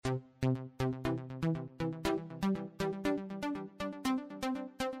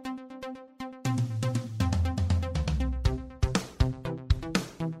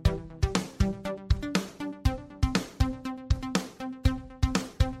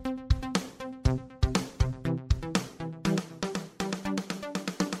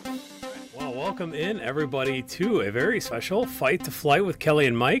welcome in everybody to a very special Fight to Flight with Kelly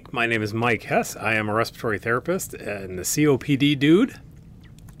and Mike. My name is Mike Hess. I am a respiratory therapist and the COPD dude.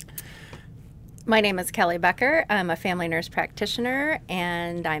 My name is Kelly Becker. I'm a family nurse practitioner,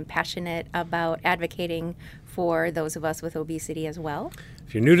 and I'm passionate about advocating for those of us with obesity as well.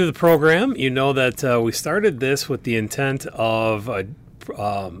 If you're new to the program, you know that we started this with the intent of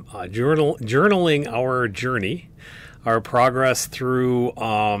journaling our journey, our progress through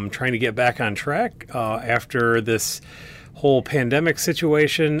trying to get back on track after this whole pandemic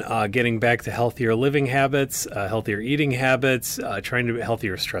situation, getting back to healthier living habits, healthier eating habits, trying to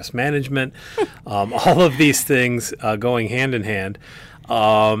healthier stress management, all of these things going hand in hand.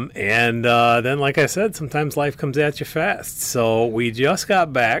 And then, like I said, sometimes life comes at you fast. So we just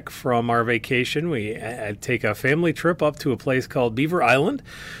got back from our vacation. We take a family trip up to a place called Beaver Island,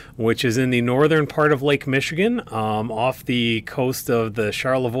 which is in the northern part of Lake Michigan, off the coast of the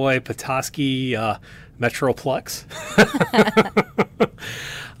Charlevoix-Petoskey Metroplex.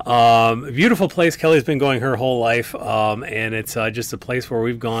 Beautiful place. Kelly's been going her whole life, and it's just a place where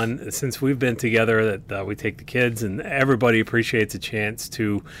we've gone since we've been together, that we take the kids, and everybody appreciates a chance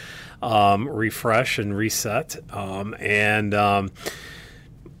to refresh and reset. And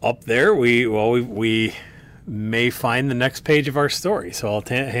up there, we may find the next page of our story. So I'll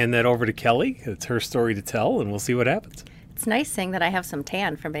hand that over to Kelly. It's her story to tell, and we'll see what happens. It's nice saying that I have some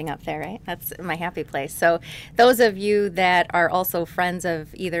tan from being up there, right? That's my happy place. So those of you that are also friends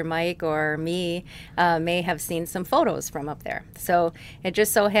of either Mike or me may have seen some photos from up there. So it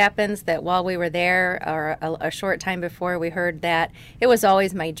just so happens that while we were there, or a short time before, we heard that it was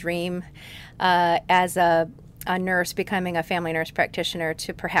always my dream as a nurse, becoming a family nurse practitioner,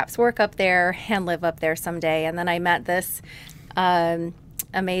 to perhaps work up there and live up there someday. And then I met this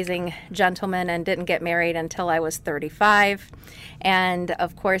amazing gentleman and didn't get married until I was 35. And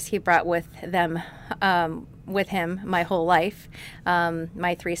of course, he brought with him my whole life,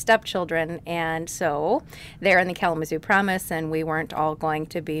 my 3 stepchildren. And so they're in the Kalamazoo Promise, and we weren't all going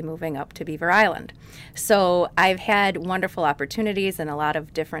to be moving up to Beaver Island. So I've had wonderful opportunities and a lot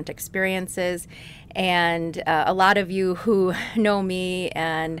of different experiences. And a lot of you who know me,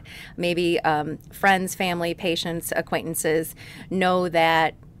 and maybe friends, family, patients, acquaintances, know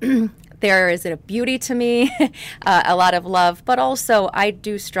that there is a beauty to me, a lot of love, but also I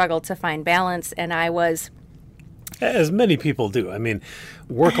do struggle to find balance, and I was... As many people do. I mean,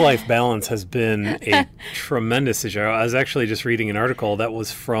 work-life balance has been a tremendous issue. I was actually just reading an article that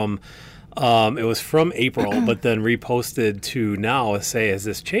was from... it was from April, but then reposted to now, say, has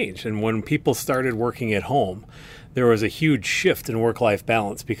this changed? And when people started working at home, there was a huge shift in work-life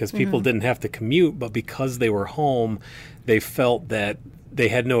balance because people didn't have to commute, but because they were home, they felt that they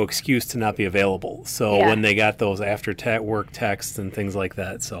had no excuse to not be available. So when they got those after-work texts and things like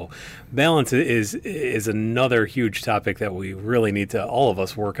that. So balance is another huge topic that we really need to, all of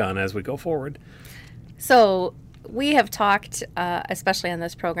us, work on as we go forward. So we have talked, especially on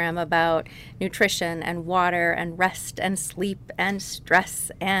this program, about nutrition and water and rest and sleep and stress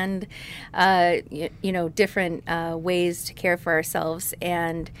and, different ways to care for ourselves.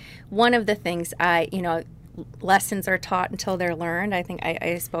 And one of the things lessons are taught until they're learned. I think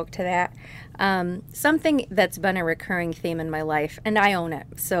I spoke to that. Something that's been a recurring theme in my life, and I own it.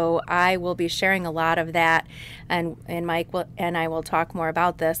 So I will be sharing a lot of that, and Mike and I will talk more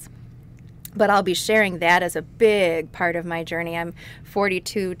about this. But I'll be sharing that as a big part of my journey. I'm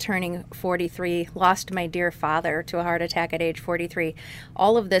 42, turning 43, lost my dear father to a heart attack at age 43.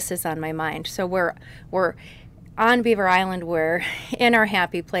 All of this is on my mind. So we're on Beaver Island, we're in our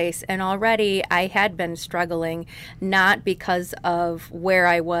happy place, and already I had been struggling, not because of where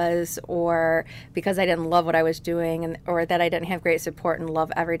I was or because I didn't love what I was doing or that I didn't have great support and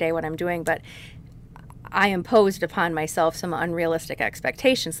love every day what I'm doing, but I imposed upon myself some unrealistic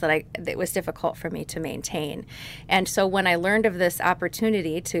expectations that it was difficult for me to maintain. And so when I learned of this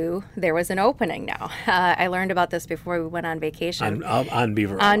opportunity there was an opening now. I learned about this before we went on vacation. On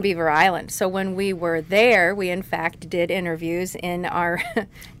Beaver Island. On Beaver Island. So when we were there, we in fact did interviews in our...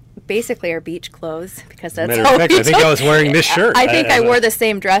 basically our beach clothes, because that's Matter of fact, I think I was wearing this shirt. I think I wore the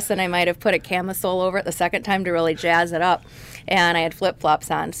same dress, and I might have put a camisole over it the second time to really jazz it up. And I had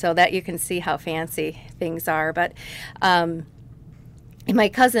flip-flops on, so that you can see how fancy things are. But my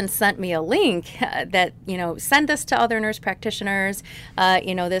cousin sent me a link that, send this to other nurse practitioners.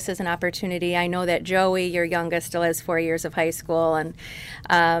 This is an opportunity. I know that Joey, your youngest, still has 4 years of high school. And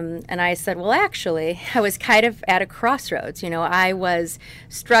I said, well, actually, I was kind of at a crossroads. I was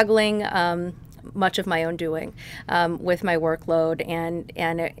struggling much of my own doing with my workload and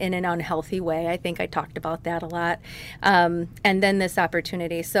in an unhealthy way. I think I talked about that a lot. And then this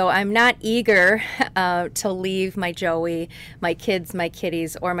opportunity. So I'm not eager to leave my Joey, my kids, my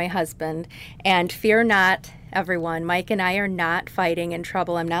kitties, or my husband. And fear not, everyone. Mike and I are not fighting in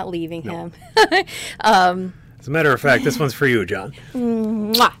trouble. I'm not leaving him. As a matter of fact, this one's for you, John.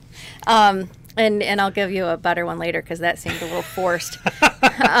 Mwah. And I'll give you a better one later because that seemed a little forced.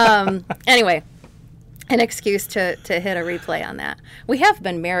 Anyway, an excuse to hit a replay on that. We have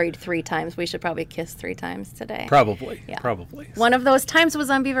been married 3 times. We should probably kiss 3 times today. Probably. Yeah. Probably. One of those times was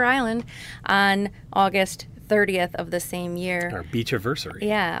on Beaver Island on August 30th of the same year. Our beach anniversary.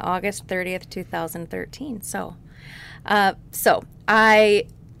 Yeah, August 30th, 2013. So I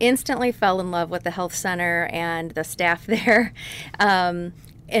instantly fell in love with the health center and the staff there.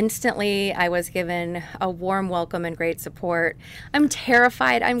 Instantly, I was given a warm welcome and great support. I'm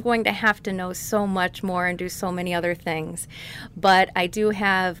terrified. I'm going to have to know so much more and do so many other things. But I do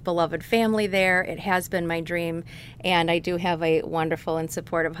have beloved family there. It has been my dream. And I do have a wonderful and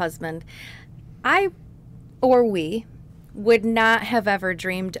supportive husband. We would not have ever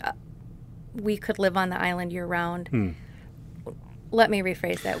dreamed we could live on the island year-round. Let me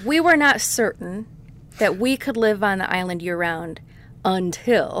rephrase that. We were not certain that we could live on the island year-round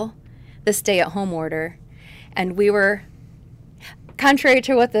until the stay-at-home order. And we were, contrary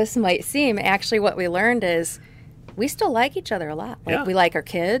to what this might seem, actually what we learned is we still like each other a lot. We like our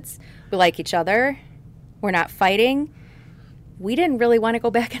kids. We like each other. We're not fighting. We didn't really want to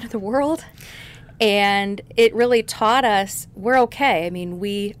go back into the world. And it really taught us we're okay. I mean,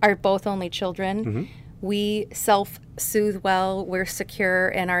 we are both only children. Mm-hmm. We self-soothe well. We're secure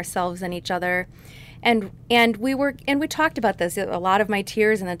in ourselves and each other. And we talked about this. A lot of my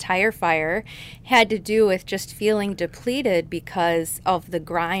tears in the tire fire had to do with just feeling depleted because of the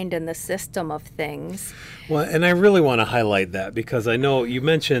grind and the system of things. Well, and I really want to highlight that because I know you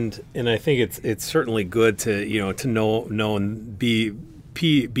mentioned, and I think it's certainly good to know and be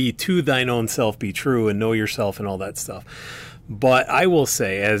to thine own self be true and know yourself and all that stuff. But I will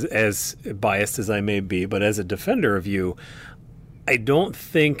say, as biased as I may be, but as a defender of you, I don't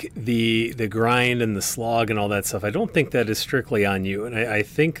think the grind and the slog and all that stuff, I don't think that is strictly on you. And I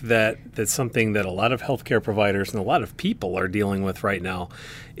think that's something that a lot of healthcare providers and a lot of people are dealing with right now,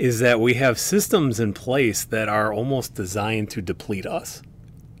 is that we have systems in place that are almost designed to deplete us.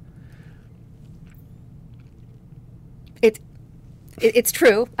 It's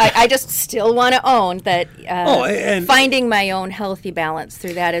true. I just still want to own that finding my own healthy balance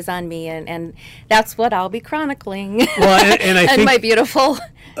through that is on me, and that's what I'll be chronicling. Well, and I think my beautiful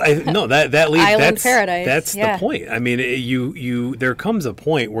that leads, island paradise. That's the point. I mean, you there comes a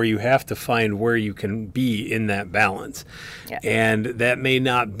point where you have to find where you can be in that balance, and that may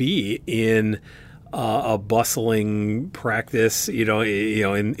not be in a bustling practice,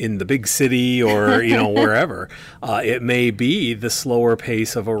 in the big city or, wherever. It may be the slower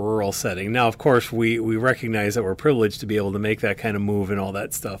pace of a rural setting. Now, of course, we recognize that we're privileged to be able to make that kind of move and all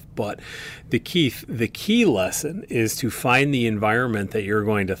that stuff. But the key lesson is to find the environment that you're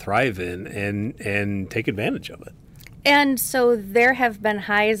going to thrive in and take advantage of it. And so there have been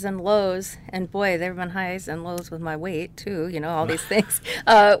highs and lows, and boy, there have been highs and lows with my weight too. All these things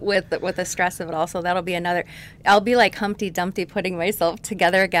with the stress of it all. So that'll be another. I'll be like Humpty Dumpty putting myself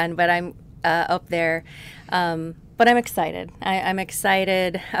together again, but I'm up there. But I'm excited. I'm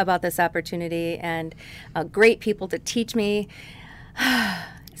excited about this opportunity and great people to teach me.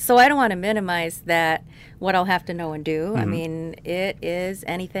 So I don't want to minimize that, what I'll have to know and do. Mm-hmm. I mean, it is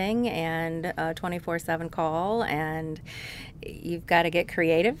anything and a 24/7 call, and you've got to get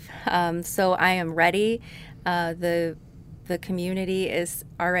creative. So I am ready. The community is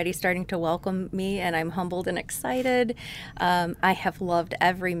already starting to welcome me, and I'm humbled and excited. I have loved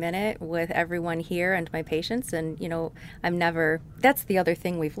every minute with everyone here and my patients, and that's the other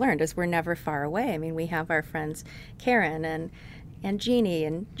thing we've learned is we're never far away. I mean, we have our friends Karen and Jeannie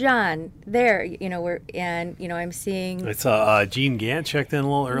and John there, I'm seeing. It's Jean Gant checked in a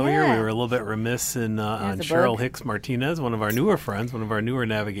little earlier. Yeah. We were a little bit remiss on Cheryl Hicks Martinez, one of our newer friends, one of our newer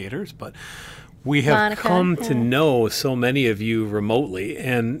navigators, but we have Monica, come to know so many of you remotely.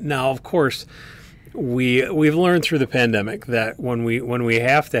 And now, of course, we've learned through the pandemic that when we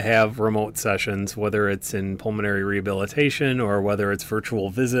have to have remote sessions, whether it's in pulmonary rehabilitation or whether it's virtual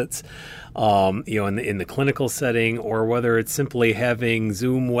visits, in the clinical setting, or whether it's simply having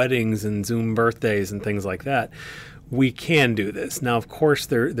Zoom weddings and Zoom birthdays and things like that, we can do this. Now, of course,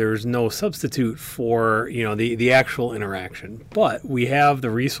 there's no substitute for, the actual interaction, but we have the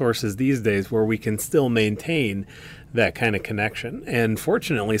resources these days where we can still maintain that kind of connection, and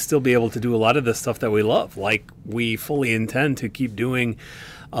fortunately still be able to do a lot of the stuff that we love. Like, we fully intend to keep doing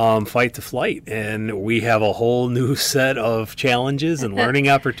Fight to Flight, and we have a whole new set of challenges and learning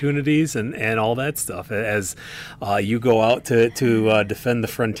opportunities and all that stuff as you go out to defend the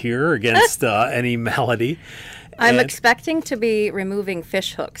frontier against any malady. I'm expecting to be removing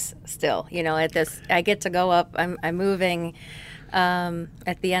fish hooks still. At this, I get to go up. I'm moving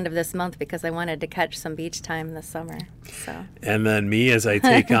at the end of this month because I wanted to catch some beach time this summer. So. And then me, as I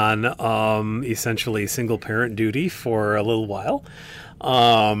take on essentially single parent duty for a little while.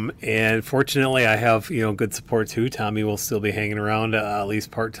 And fortunately, I have good support too. Tommy will still be hanging around at least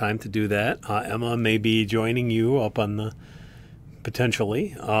part time to do that. Emma may be joining you up on the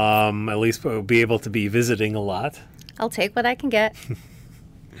potentially. At least we'll be able to be visiting a lot. I'll take what I can get, so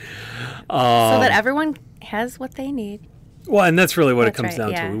that everyone has what they need. Well, and that's really what it comes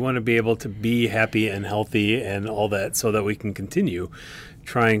down to. We want to be able to be happy and healthy and all that so that we can continue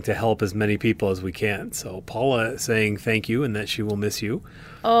trying to help as many people as we can. So Paula saying thank you and that she will miss you.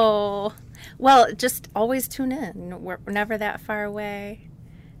 Oh, well, just always tune in. We're never that far away.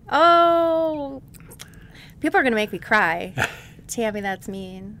 Oh, people are going to make me cry. Tammy, that's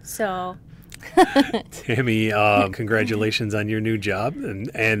mean. So, Tammy, congratulations on your new job.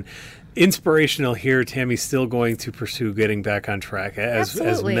 And inspirational here. Tammy's still going to pursue getting back on track,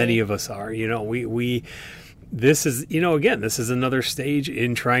 as many of us are. This is, again, this is another stage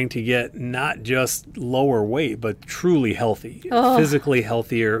in trying to get not just lower weight, but truly healthy, physically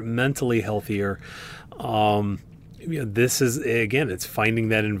healthier, mentally healthier. This is, again, it's finding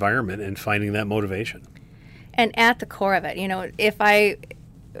that environment and finding that motivation. And at the core of it, if I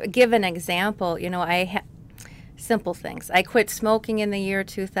give an example, simple things. I quit smoking in the year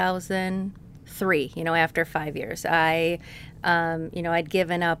 2003, after 5 years. I'd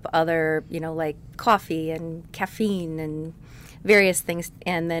given up other, like coffee and caffeine and various things,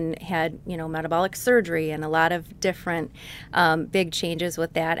 and then had, metabolic surgery and a lot of different big changes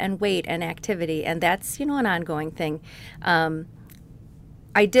with that, and weight and activity. And that's, an ongoing thing.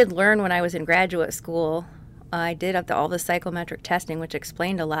 I did learn when I was in graduate school, I did all the psychometric testing, which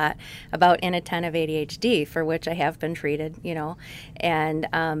explained a lot about inattentive ADHD, for which I have been treated, and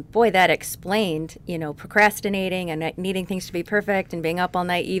boy, that explained, procrastinating and needing things to be perfect and being up all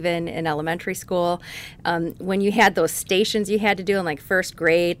night, even in elementary school. When you had those stations you had to do in like first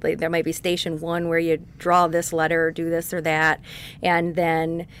grade, like there might be station 1 where you draw this letter or do this or that, and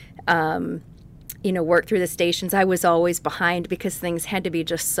then work through the stations. I was always behind because things had to be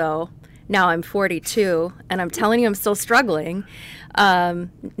just so. Now I'm 42, and I'm telling you, I'm still struggling,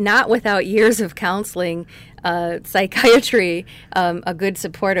 not without years of counseling, psychiatry, a good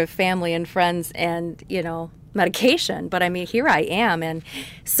supportive family and friends, and, medication. But, here I am. And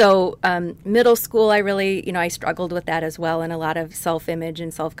so middle school, I really, I struggled with that as well, and a lot of self-image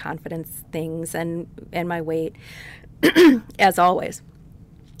and self-confidence things, and my weight, as always.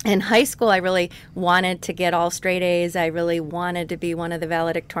 In high school, I really wanted to get all straight A's. I really wanted to be one of the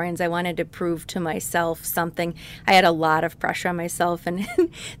valedictorians. I wanted to prove to myself something. I had a lot of pressure on myself. And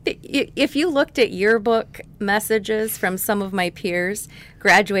if you looked at yearbook messages from some of my peers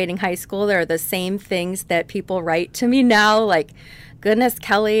graduating high school, they're the same things that people write to me now, like, goodness,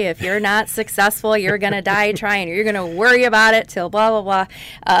 Kelly, if you're not successful, you're going to die trying, or you're going to worry about it till blah, blah,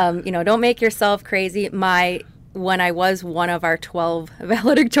 blah. Don't make yourself crazy. When I was one of our 12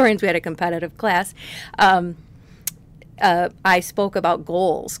 valedictorians, we had a competitive class, I spoke about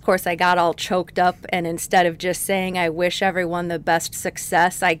goals. Of course, I got all choked up, and instead of just saying, I wish everyone the best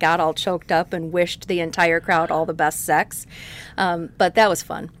success, I got all choked up and wished the entire crowd all the best sex. But that was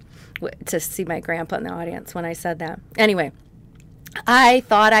fun to see my grandpa in the audience when I said that. Anyway, I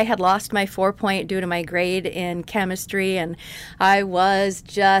thought I had lost my 4-point due to my grade in chemistry, and I was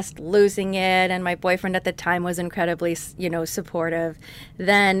just losing it, and my boyfriend at the time was incredibly, supportive.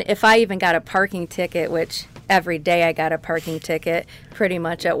 Then if I even got a parking ticket, which every day I got a parking ticket pretty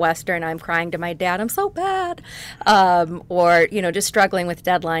much at Western, I'm crying to my dad, I'm so bad. Or, just struggling with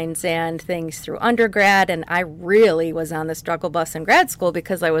deadlines and things through undergrad, and I really was on the struggle bus in grad school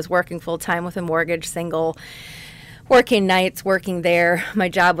because I was working full-time with a mortgage, single, working nights, working there. My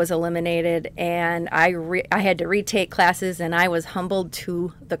job was eliminated, and I had to retake classes, and I was humbled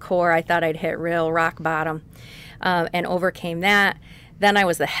to the core. I thought I'd hit real rock bottom, and overcame that. Then I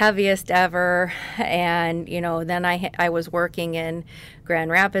was the heaviest ever, and then I was working in Grand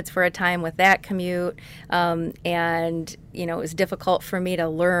Rapids for a time with that commute, and it was difficult for me to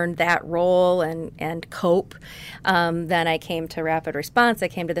learn that role and cope. Then I came to Rapid Response. I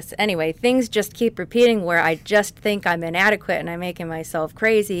came to this anyway. Things just keep repeating where I just think I'm inadequate and I'm making myself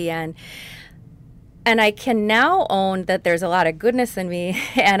crazy, and And I can now own that there's a lot of goodness in me,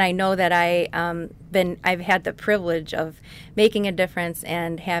 and I know that I've had the privilege of making a difference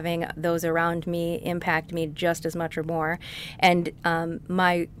and having those around me impact me just as much or more. And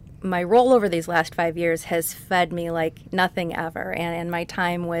my role over these last 5 years has fed me like nothing ever, and my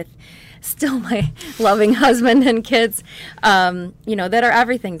time with still my loving husband and kids, that are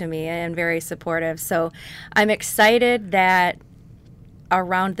everything to me and very supportive. So I'm excited that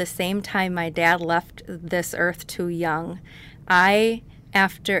around the same time my dad left this earth too young,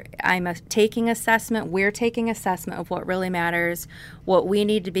 taking assessment, we're taking assessment of what really matters, what we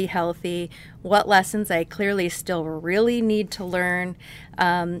need to be healthy, what lessons I clearly still really need to learn.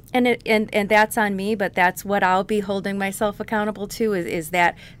 And that's on me, but that's what I'll be holding myself accountable to is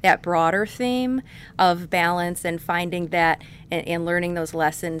that broader theme of balance and finding that and learning those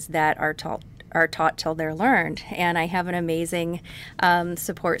lessons that are taught till they're learned. And I have an amazing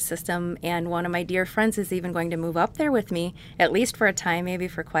support system, and one of my dear friends is even going to move up there with me, at least for a time, maybe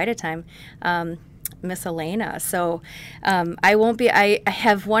for quite a time, Miss Elena. So I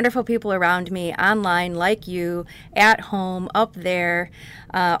have wonderful people around me online like you, at home, up there,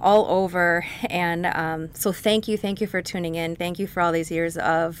 all over. And so thank you for tuning in. Thank you for all these years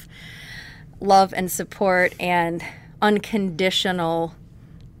of love and support and unconditional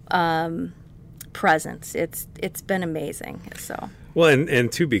presence. It's been amazing. So well, and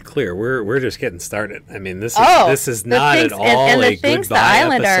to be clear, we're just getting started. I mean, this is not at all a goodbye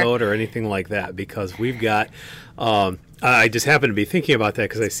episode or anything like that, because we've got. I just happen to be thinking about that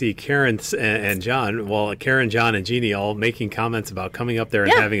because I see Karen and John. Well, Karen, John, and Jeannie all making comments about coming up there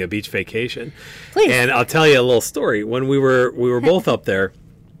and having a beach vacation. Please. And I'll tell you a little story. When we were both up there,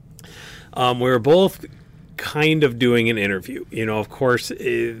 we were both kind of doing an interview. Of course,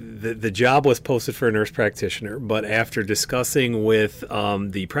 the job was posted for a nurse practitioner, but after discussing with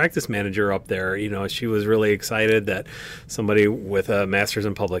the practice manager up there, she was really excited that somebody with a master's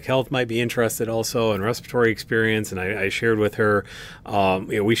in public health might be interested also in respiratory experience. And I shared with her,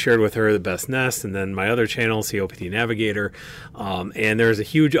 we shared with her the Best Nest and then my other channel, COPD Navigator. And there's a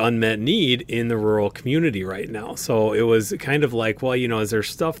huge unmet need in the rural community right now. So it was kind of like, well, is there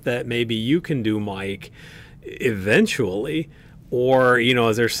stuff that maybe you can do, Mike, eventually, or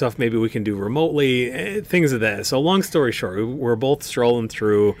is there stuff maybe we can do remotely, things of that. So long story short, we're both strolling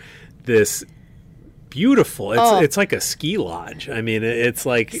through this beautiful, it's like a ski lodge. I mean, it's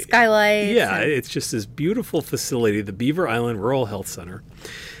like skylights. Yeah, it's just this beautiful facility, the Beaver Island Rural Health Center.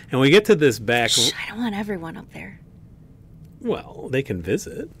 And we get to this back. I don't want everyone up there. Well, they can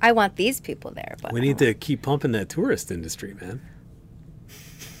visit. I want these people there, but we need to keep pumping that tourist industry, man.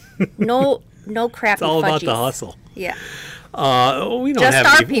 No crappy It's all fudgies. about the hustle. Yeah. We don't Just have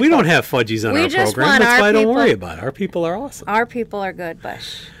our we don't have fudgies on We our just program. want That's our why I don't people. worry about it. Our people are awesome. Our people are good,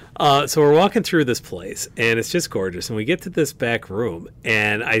 Bush. So we're walking through this place, and it's just gorgeous. And we get to this back room,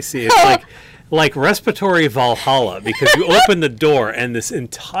 and I see it's like respiratory Valhalla, because you open the door, and this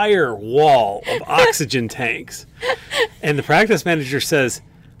entire wall of oxygen tanks. And the practice manager says,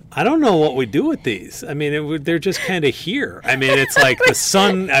 I don't know what we do with these. I mean, they're just kind of here. I mean, it's like the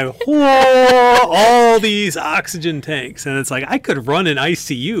sun, all these oxygen tanks. And it's like, I could run an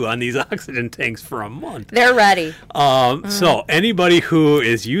ICU on these oxygen tanks for a month. They're ready. So anybody who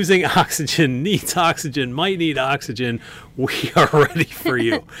is using oxygen, needs oxygen, might need oxygen, we are ready for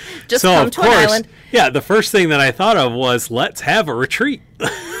you. Just so, come of to course, an island. Yeah, the first thing that I thought of was, let's have a retreat.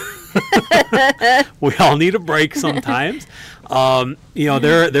 We all need a break sometimes.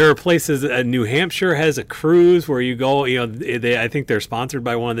 There are places. New Hampshire has a cruise where you go. I think they're sponsored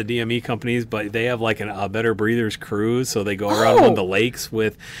by one of the DME companies, but they have like a Better Breathers cruise, so they go around one of the lakes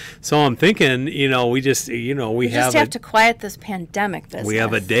with. So I'm thinking, we just have to quiet this pandemic business. We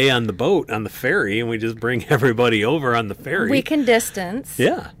have a day on the boat on the ferry, and we just bring everybody over on the ferry. We can distance.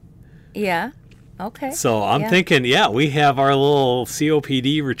 Yeah. Yeah. Okay. So I'm thinking, we have our little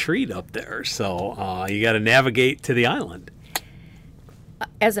COPD retreat up there. So you got to navigate to the island.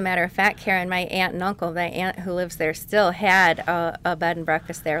 As a matter of fact, Karen, my aunt and uncle, the aunt who lives there, still had a bed and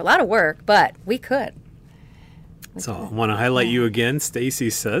breakfast there. A lot of work, but we could. So I want to highlight you again. Stacy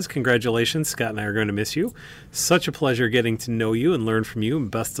says, congratulations, Scott and I are going to miss you. Such a pleasure getting to know you and learn from you, and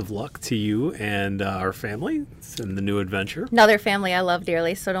best of luck to you and our family in the new adventure. Another family I love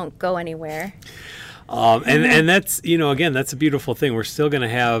dearly, so don't go anywhere. And that's, again, that's a beautiful thing. We're still going to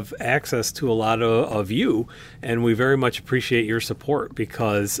have access to a lot of you, and we very much appreciate your support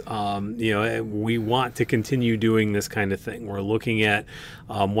because, we want to continue doing this kind of thing. We're looking at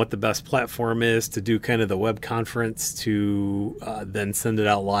what the best platform is to do kind of the web conference to then send it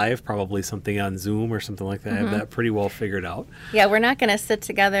out live, probably something on Zoom or something like that. I have that pretty well figured out. Yeah, we're not going to sit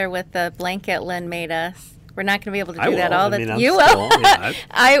together with the blanket Lynn made us. We're not going to be able to do that all the time. You will. Yeah,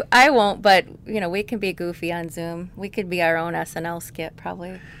 I won't, but we can be goofy on Zoom. We could be our own SNL skit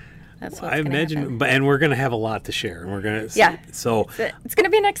probably. That's what's I imagine, and we're going to have a lot to share, and we're going to. So it's going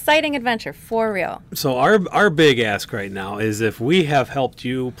to be an exciting adventure for real. So our big ask right now is if we have helped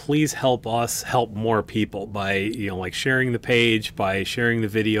you, please help us help more people by like sharing the page, by sharing the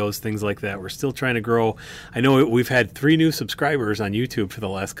videos, things like that. We're still trying to grow. I know we've had 3 new subscribers on YouTube for the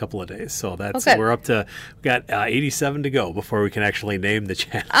last couple of days, so that's we're up to. We've got 87 to go before we can actually name the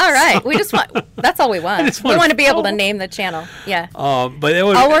channel. All right, we just want. That's all we want. We want to be able to name the channel. Yeah. But it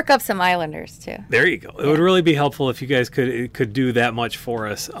would, I'll work up some Islanders too. There you go. It would really be helpful if you guys could do that much for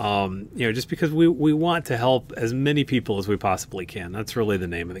us. Just because we want to help as many people as we possibly can. That's really the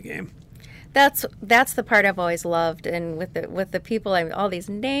name of the game. That's the part I've always loved, and with the people, all these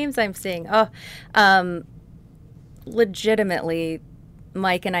names I'm seeing. Legitimately,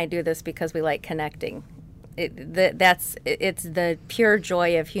 Mike and I do this because we like connecting. It's the pure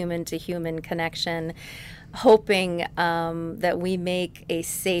joy of human to human connection. Hoping that we make a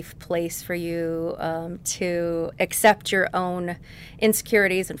safe place for you to accept your own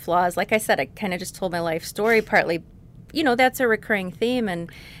insecurities and flaws. Like I said, I kind of just told my life story partly. That's a recurring theme,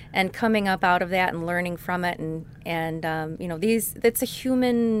 and coming up out of that and learning from it, and it's a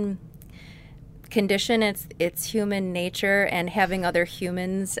human condition. It's human nature, and having other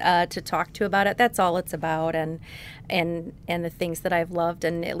humans to talk to about it. That's all it's about, and the things that I've loved.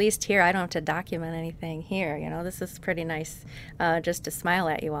 And at least here, I don't have to document anything here. This is pretty nice, just to smile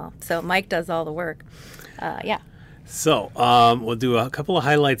at you all. So Mike does all the work. So we'll do a couple of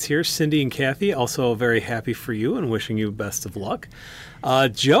highlights here. Cindy and Kathy, also very happy for you and wishing you best of luck.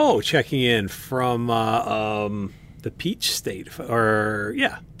 Joe checking in from the Peach State,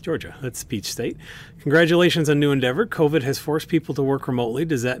 Georgia. That's Peach State. Congratulations on new endeavor. COVID has forced people to work remotely.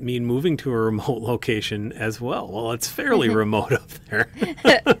 Does that mean moving to a remote location as well? Well, it's fairly remote up there.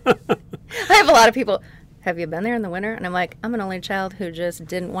 I have a lot of people. Have you been there in the winter? And I'm like, I'm an only child who just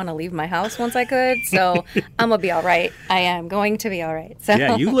didn't want to leave my house once I could, so I'm going to be all right. I am going to be all right. So.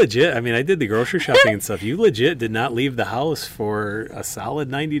 Yeah, you legit, I did the grocery shopping and stuff. You legit did not leave the house for a solid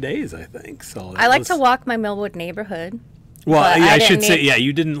 90 days, I think. So I like to walk my Millwood neighborhood. Well, I should say,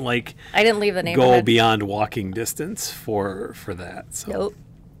 you didn't I didn't leave the neighborhood. Go beyond walking distance for that. So. Nope.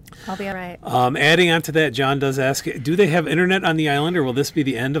 I'll be all right. Adding on to that, John does ask, do they have internet on the island, or will this be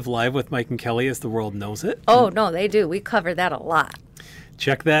the end of Live with Mike and Kelly as the world knows it? Oh, no, they do. We cover that a lot.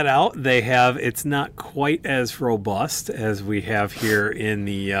 Check that out. They have, it's not quite as robust as we have here in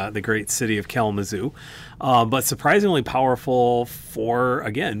the great city of Kalamazoo, but surprisingly powerful for,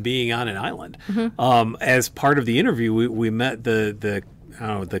 again, being on an island. Mm-hmm. As part of the interview, we met the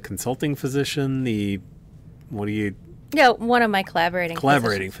consulting physician, one of my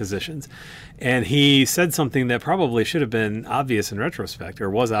collaborating physicians. And he said something that probably should have been obvious in retrospect,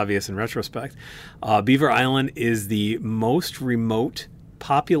 or was obvious in retrospect. Beaver Island is the most remote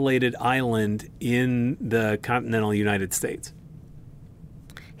populated island in the continental United States.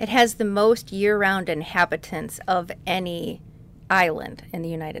 It has the most year-round inhabitants of any island in the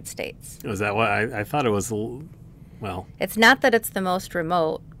United States. Was that what I thought it was? Well, it's not that it's the most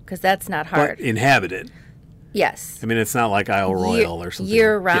remote, because that's not hard. But inhabited. Yes. It's not like Isle Royale or something.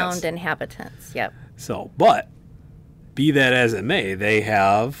 Year-round inhabitants, yep. So, but be that as it may, they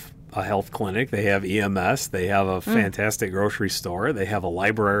have a health clinic, they have EMS, they have a fantastic grocery store, they have a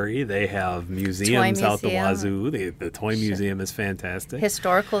library, they have museums out the wazoo. The Toy Museum is fantastic.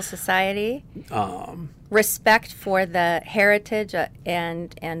 Historical Society. Respect for the heritage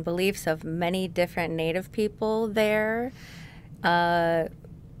and beliefs of many different Native people there.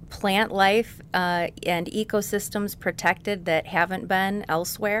 Plant life and ecosystems protected that haven't been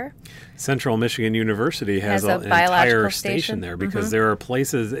elsewhere. Central Michigan University has an entire station there because there are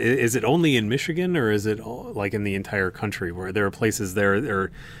places. Is it only in Michigan, or is it like in the entire country where there are places there are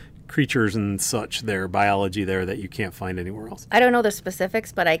creatures and such there, biology there that you can't find anywhere else? I don't know the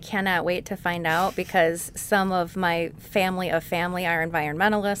specifics, but I cannot wait to find out, because some of my family are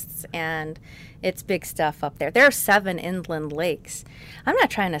environmentalists, and it's big stuff up there. There are 7 inland lakes. I'm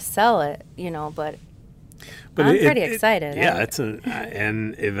not trying to sell it, but I'm pretty excited.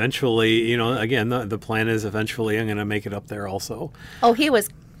 And eventually, again, the plan is eventually I'm going to make it up there also. Oh, he was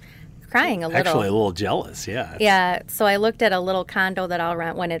crying a little. Actually, a little jealous, yeah. Yeah, so I looked at a little condo that I'll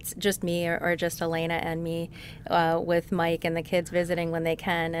rent when it's just me or just Elena and me with Mike and the kids visiting when they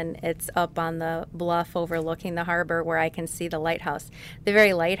can, and it's up on the bluff overlooking the harbor where I can see the lighthouse. The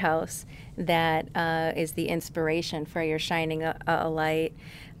very lighthouse that is the inspiration for your Shining a Light.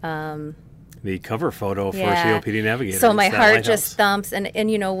 The cover photo for Yeah. COPD Navigator. So my is that heart lighthouse. just thumps, and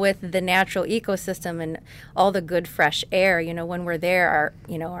you know, with the natural ecosystem and all the good fresh air, you know, when we're there, our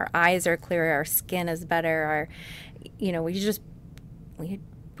eyes are clearer, our skin is better, we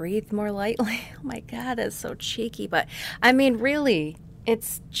breathe more lightly. Oh my God, it's so cheeky, but I mean, really,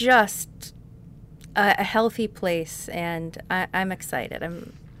 it's just a healthy place, and I'm excited.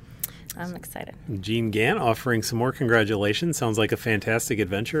 I'm excited. Gene Gant offering some more congratulations. Sounds like a fantastic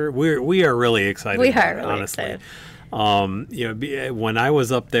adventure. We are really excited. We about are it, really honestly. excited. When I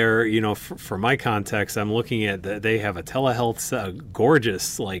was up there, for my context, I'm looking at they have a telehealth,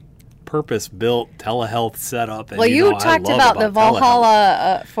 gorgeous, like purpose-built telehealth setup. And, Well, you I talked love about the telehealth.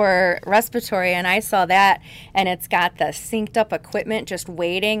 Valhalla for respiratory, and I saw that, and it's got the synced up equipment just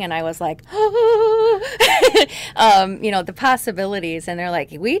waiting, and I was like, the possibilities, and they're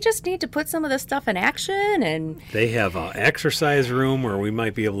like, we just need to put some of this stuff in action, and They have an exercise room where we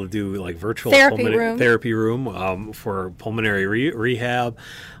might be able to do like virtual Therapy room for pulmonary rehab.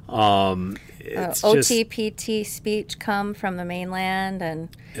 It's OTPT speech come from the mainland, and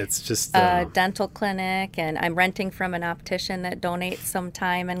It's just dental clinic, and I'm renting from an optician that donates some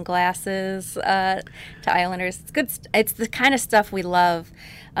time and glasses to Islanders. It's good. It's the kind of stuff we love,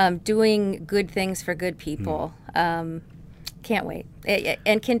 doing good things for good people. Can't wait,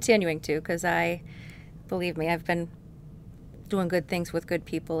 and continuing to, because believe me, I've been doing good things with good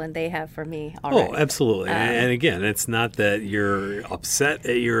people, and they have for me already. Oh, absolutely. And again, it's not that you're upset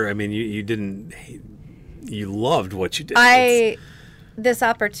at you loved what you did. This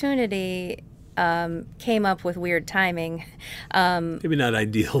opportunity came up with weird timing. Maybe not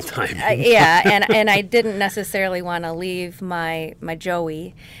ideal timing. And I didn't necessarily want to leave my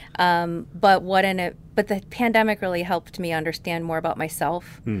Joey, but the pandemic really helped me understand more about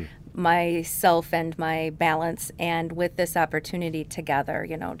myself. Myself and my balance, and with this opportunity together,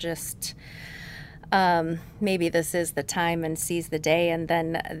 maybe this is the time and seize the day. And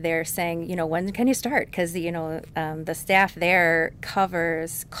then they're saying, when can you start? Because the staff there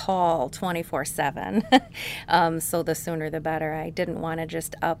covers call 24/7, so the sooner the better. I didn't want to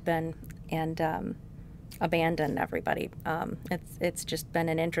just up and abandon everybody. It's just been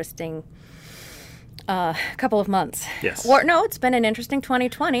an interesting couple of months. Yes. Or no, it's been an interesting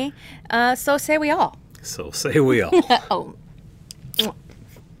 2020. So say we all. So say we all. Oh.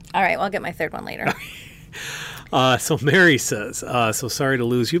 All right, well, I'll get my third one later. So Mary says, so sorry to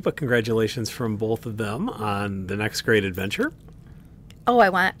lose you, but congratulations from both of them on the next great adventure. Oh,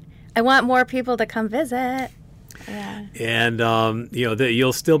 I want more people to come visit. Yeah. And, that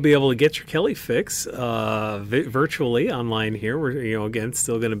you'll still be able to get your Kelly fix virtually online here. We're, again,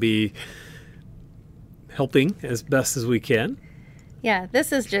 still going to be helping as best as we can. Yeah,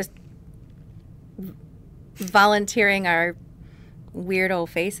 this is just volunteering our weirdo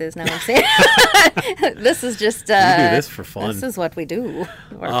faces. Now I'm saying this is just we do this for fun. This is what we do.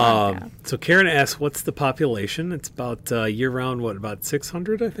 So Karen asks, what's the population? It's about year-round, about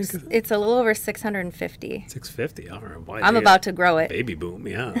 600, I think? It's a little over 650. 650, all right. Boy, I'm about to grow it. Baby boom,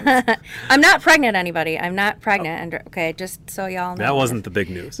 yeah. I'm not pregnant, anybody. I'm not pregnant. Okay, just so y'all know. That wasn't the big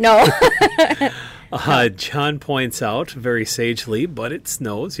news. No. John points out, very sagely, but it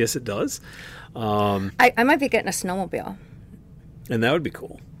snows. Yes, it does. I might be getting a snowmobile. And that would be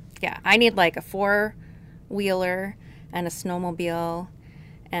cool. Yeah, I need like a 4-wheeler and a snowmobile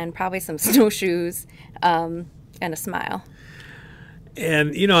and probably some snowshoes and a smile.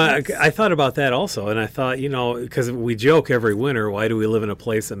 And, I thought about that also. And I thought, because we joke every winter, why do we live in a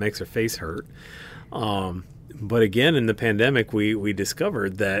place that makes our face hurt? But again, in the pandemic, we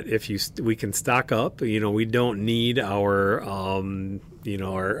discovered that we can stock up. We don't need our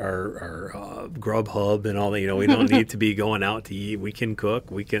Grubhub and all that. We don't need to be going out to eat. We can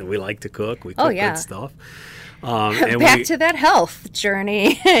cook. We like to cook. We cook good stuff. And back to that health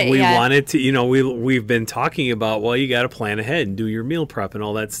journey. We wanted to, we've been talking about, well, you got to plan ahead and do your meal prep and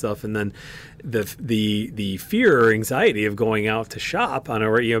all that stuff, and then the fear or anxiety of going out to shop on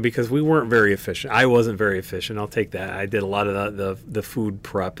because we weren't very efficient. I wasn't very efficient. I'll take that. I did a lot of the food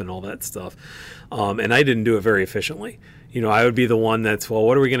prep and all that stuff, and I didn't do it very efficiently. I would be the one that's, well,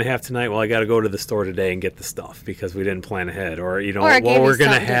 what are we going to have tonight? Well, I got to go to the store today and get the stuff because we didn't plan ahead. Or, we're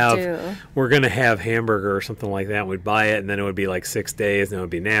going to have hamburger or something like that. And we'd buy it, and then it would be like 6 days, and it would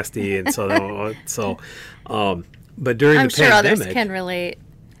be nasty. And but during I'm the sure pandemic, others can relate.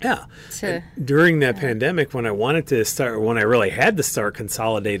 Yeah. to During that pandemic, when I wanted to start, when I really had to start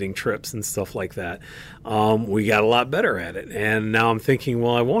consolidating trips and stuff like that, we got a lot better at it. And now I'm thinking,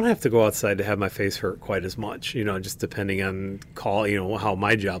 well, I won't have to go outside to have my face hurt quite as much, just depending on how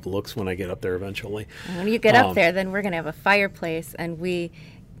my job looks when I get up there eventually. And when you get up there, then we're going to have a fireplace, and we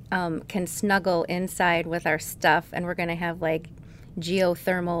can snuggle inside with our stuff, and we're going to have like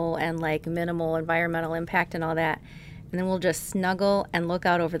geothermal and like minimal environmental impact and all that. And then we'll just snuggle and look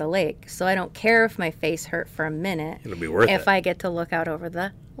out over the lake. So I don't care if my face hurt for a minute. It'll be worth it. If I get to look out over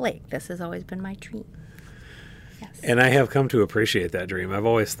the lake. This has always been my dream. Yes. And I have come to appreciate that dream. I've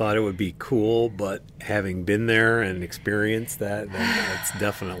always thought it would be cool, but having been there and experienced that, then it's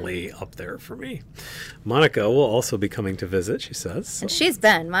definitely up there for me. Monica will also be coming to visit, she says. So. And she's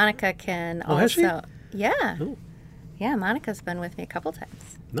been. Monica can also. Has she? Yeah. Oh. Yeah, Monica's been with me a couple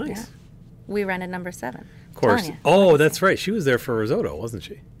times. Nice. Yeah. We rented number 7. Of course. Tanya. Oh, that's right. She was there for risotto, wasn't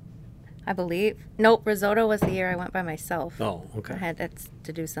she? I believe. Nope, risotto was the year I went by myself. Oh, okay. I had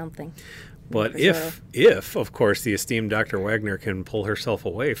to do something. But Risotto. if of course the esteemed Dr. Wagner can pull herself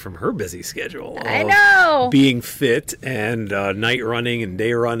away from her busy schedule I of know. being fit and night running and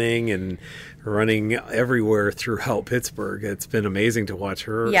day running and running everywhere throughout Pittsburgh, it's been amazing to watch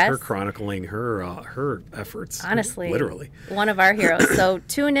her Yes. her chronicling her efforts. Honestly. Literally. One of our heroes. So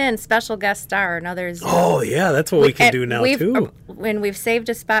tune in, special guest star, another Zoom. Oh yeah, that's what we can do now too. When we've saved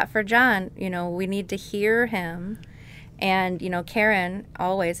a spot for John, we need to hear him. And Karen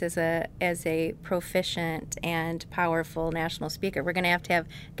always as a proficient and powerful national speaker. We're going to have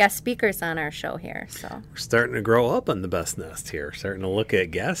guest speakers on our show here. So We're starting to grow up on the best nest here, starting to look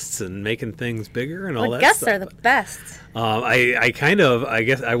at guests and making things bigger and all that guests stuff. are the best. I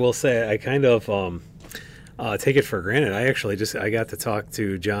guess I will say I kind of take it for granted. I got to talk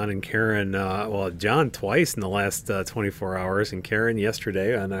to John and Karen, John twice in the last 24 hours and Karen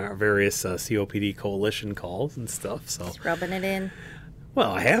yesterday on our various COPD coalition calls and stuff. So Just rubbing it in.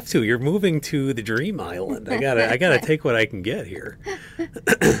 well, I have to. You're moving to the Dream Island. I gotta take what I can get here.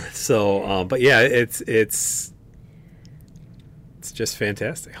 So, but yeah, it's just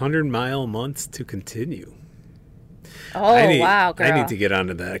fantastic. 100-mile months to continue. Oh, wow, girl. I need to get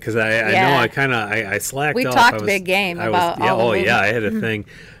onto that because I Yeah. know I slacked We off. talked big game about all the movement. I had a thing.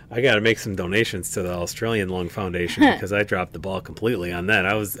 I got to make some donations to the Australian Lung Foundation because I dropped the ball completely on that.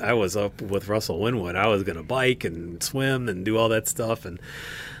 I was up with Russell Winwood. I was going to bike and swim and do all that stuff, and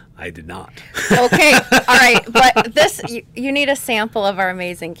I did not. Okay, all right, but you need a sample of our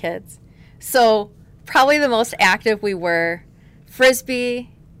amazing kids. So probably the most active we were, Frisbee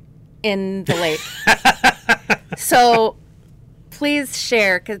in the lake. So please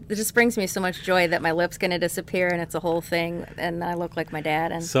share, because it just brings me so much joy that my lip's going to disappear and it's a whole thing, and I look like my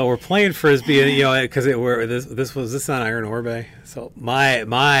dad. And So we're playing Frisbee, and because this was on Iron Ore Bay. So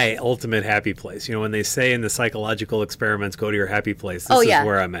my ultimate happy place. When they say in the psychological experiments, go to your happy place. This is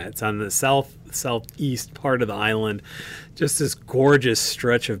where I'm at. It's on the southeast part of the island. Just this gorgeous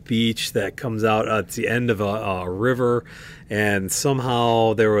stretch of beach that comes out at the end of a river, and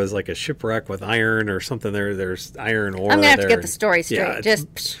somehow there was like a shipwreck with iron or something there. There's iron ore. I'm going to have to there. get the story straight. Yeah,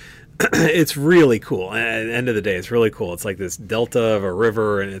 Just it's really cool. At the end of the day, it's really cool. It's like this delta of a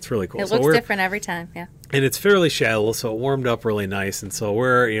river, and it's really cool. it looks different every time, yeah. And it's fairly shallow, so it warmed up really nice. And so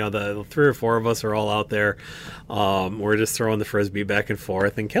we're, the 3 or 4 of us are all out there. We're just throwing the Frisbee back and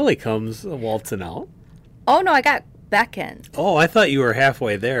forth, and Kelly comes waltzing out. Oh, no, I got back in. Oh, I thought you were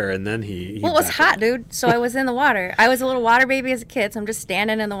halfway there, and then he Well, it was backed hot, in. dude, so I was in the water. I was a little water baby as a kid, so I'm just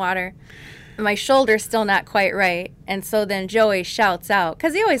standing in the water. My shoulder's still not quite right. And so then Joey shouts out,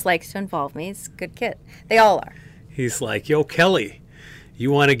 because he always likes to involve me. He's a good kid. They all are. He's like, yo, Kelly,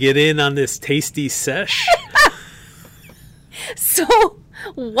 you want to get in on this tasty sesh? So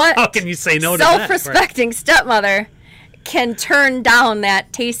what How can you say no to that? self-respecting stepmother can turn down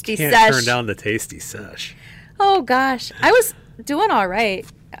that tasty Can't sesh? turn down the tasty sesh. Oh, gosh. I was doing all right.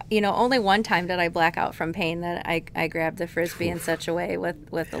 Only one time did I black out from pain that I grabbed the Frisbee in such a way with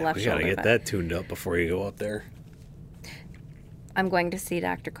the left We got shoulder. to get but that tuned up before you go up there. I'm going to see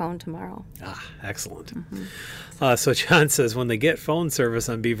Dr. Cohn tomorrow. Ah, excellent. Mm-hmm. So John says, when they get phone service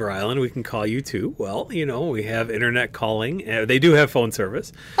on Beaver Island, we can call you too. Well, we have internet calling. They do have phone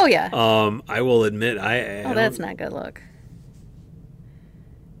service. Oh, yeah. I will admit, That's not good look.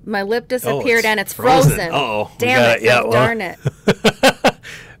 My lip disappeared and it's frozen. frozen. Uh-oh. Damn it. Yeah, well. Darn it.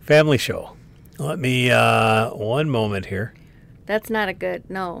 Family show. Let me, one moment here. That's not a good,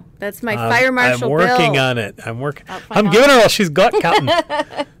 no. That's my fire marshal I'm working Bill. on it. I'm find I'm out. giving her all she's got,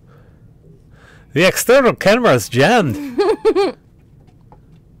 Captain. The external camera is jammed.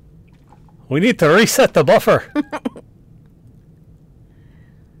 We need to reset the buffer.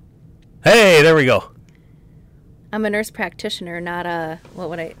 Hey, there we go. I'm a nurse practitioner, not a,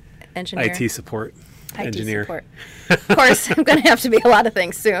 engineer? IT support engineer. Support. Of course, I'm going to have to be a lot of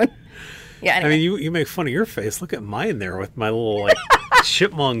things soon. Yeah, anyway. I mean, you make fun of your face. Look at mine there with my little, like,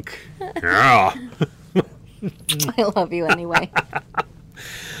 chipmunk. Yeah. I love you anyway.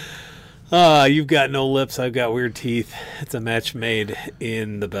 You've got no lips. I've got weird teeth. It's a match made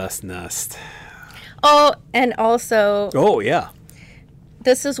in the best nest. Oh, and also... Oh, yeah.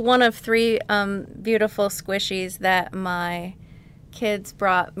 This is one of 3 beautiful squishies that my kids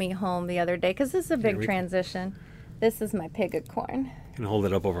brought me home the other day, because this is a big transition. This is my Pigacorn. You can hold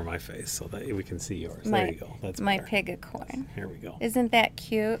it up over my face so that we can see yours. There you go. That's my better. Pigacorn. Here we go. Isn't that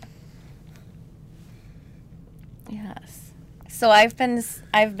cute? Yes. So I've been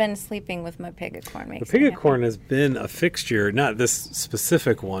sleeping with my Pigacorn. The Pigacorn has been a fixture, not this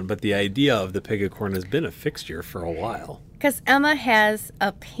specific one, but the idea of the Pigacorn has been a fixture for a while. Because Emma has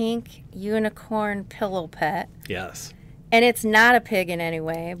a pink unicorn pillow pet. Yes. And it's not a pig in any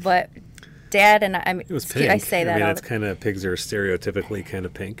way, but Dad and I mean, it was pink. I say that. I mean, it's kind of, pigs are stereotypically kind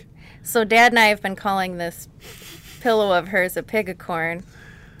of pink. So Dad and I have been calling this pillow of hers a Pigacorn.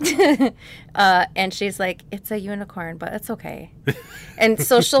 And she's like, it's a unicorn, but it's okay. And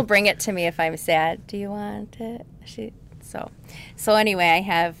so she'll bring it to me if I'm sad. Do you want it? So anyway, I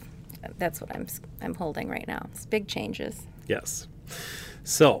have, that's what I'm holding right now. It's big changes. Yes.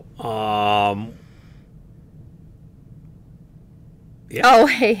 So, yeah. Oh,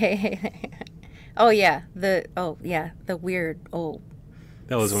 hey. Oh yeah, the weird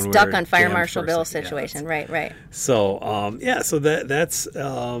that was when stuck we were on Fire Marshal Bill situation. Yeah, right. So so that's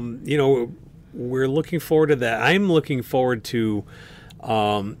we're looking forward to that. I'm looking forward to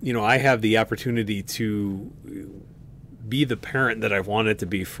I have the opportunity to be the parent that I've wanted to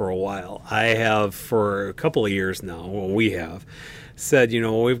be for a while. I have for a couple of years now. Well, we have said,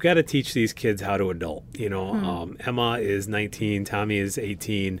 we've got to teach these kids how to adult. Emma is 19, Tommy is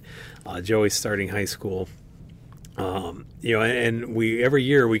 18, Joey's starting high school. And we every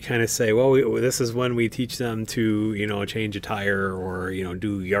year we kind of say, well, this is when we teach them to, change a tire or,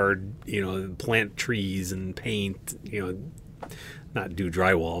 do yard, plant trees and paint, not do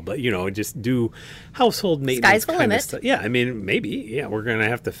drywall, but, just do household maintenance. Sky's the limit. Stuff. Yeah, I mean, maybe, we're going to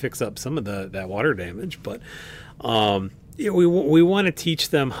have to fix up some of that water damage, but, we want to teach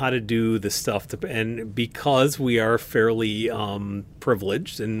them how to do the stuff, and because we are fairly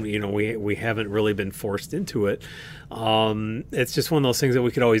privileged, and we haven't really been forced into it. It's just one of those things that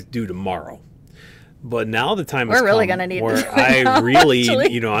we could always do tomorrow. But now the time we're really going to need where I really,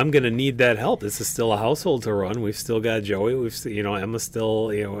 I'm going to need that help. This is still a household to run. We've still got Joey. Emma's still,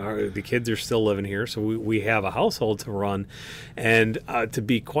 the kids are still living here. So we have a household to run. And to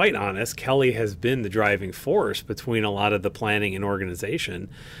be quite honest, Kelly has been the driving force between a lot of the planning and organization.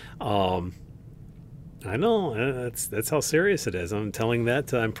 I know that's how serious it is. I'm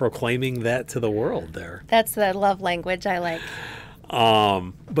proclaiming that to the world there. That's the love language I like.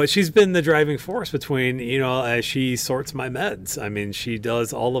 But she's been the driving force between, as she sorts my meds. I mean, she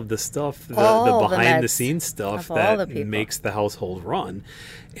does all of the stuff, the behind the scenes stuff that makes the household run.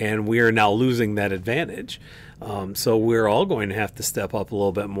 And we are now losing that advantage. So we're all going to have to step up a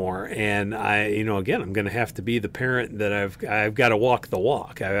little bit more. And I'm going to have to be the parent that I've got to walk the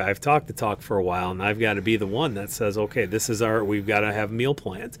walk. I've talked the talk for a while, and I've got to be the one that says, okay, we've got to have meal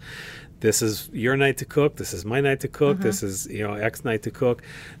plans. This is your night to cook. This is my night to cook. Mm-hmm. This is, X night to cook.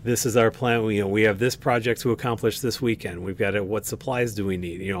 This is our plan. We have this project to accomplish this weekend. We've got what supplies do we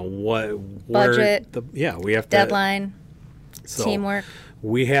need? Budget. We have deadline. Teamwork.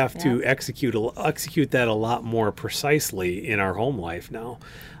 We have to execute that a lot more precisely in our home life now.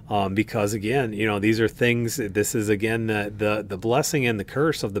 Because again, these are things. This is again the blessing and the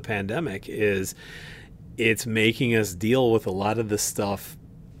curse of the pandemic is it's making us deal with a lot of this stuff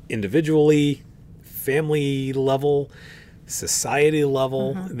individually, family level, society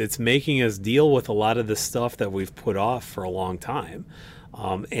level. Mm-hmm. It's making us deal with a lot of the stuff that we've put off for a long time,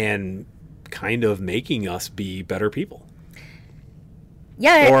 and kind of making us be better people.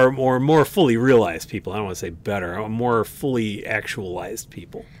 Yeah. Or more fully realized people. I don't want to say better, more fully actualized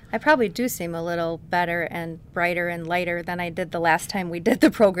people. I probably do seem a little better and brighter and lighter than I did the last time we did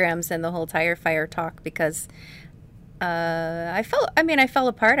the programs and the whole tire fire talk, because I fell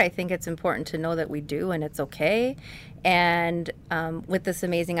apart. I think it's important to know that we do, and it's okay. And with this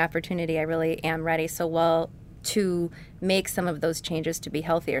amazing opportunity, I really am ready to make some of those changes to be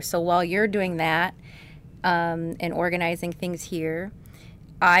healthier. So while you're doing that and organizing things here,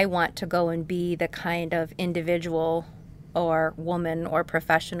 I want to go and be the kind of individual or woman or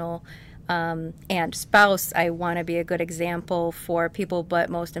professional and spouse. I want to be a good example for people, but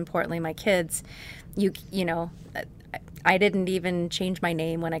most importantly, my kids. You know, I didn't even change my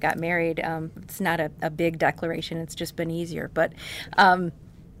name when I got married. It's not a big declaration. It's just been easier. But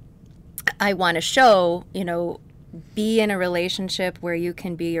I want to show, you know, be in a relationship where you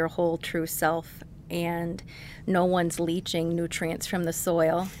can be your whole true self and no one's leaching nutrients from the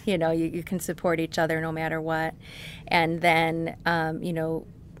soil. You know, you can support each other no matter what. And then, you know,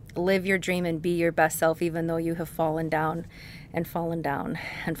 live your dream and be your best self, even though you have fallen down and fallen down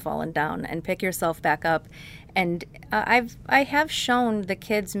and fallen down, and pick yourself back up. And I have shown the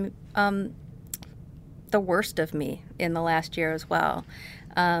kids the worst of me in the last year as well.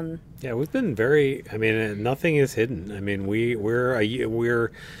 Yeah, we've been very. I mean, nothing is hidden. I mean, we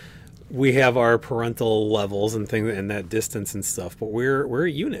have our parental levels and things and that distance and stuff, but we're a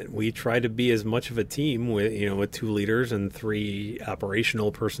unit. We try to be as much of a team with 2 leaders and 3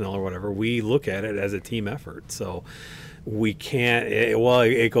 operational personnel or whatever. We look at it as a team effort. So we can't.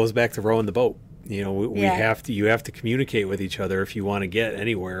 It goes back to rowing the boat. You know, we have to. You have to communicate with each other if you want to get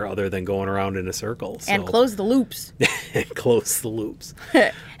anywhere other than going around in a circle. So. And close the loops. Close the loops.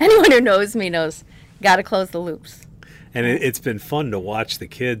 Anyone who knows me knows, got to close the loops. And it's been fun to watch the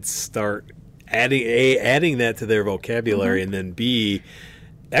kids start adding that to their vocabulary, and then B,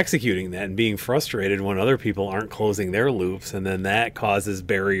 executing that and being frustrated when other people aren't closing their loops, and then that causes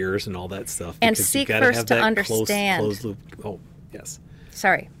barriers and all that stuff. And seek first to understand. Closed loop. Oh, yes.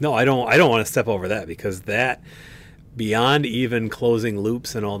 Sorry. No, I don't want to step over that, because that, beyond even closing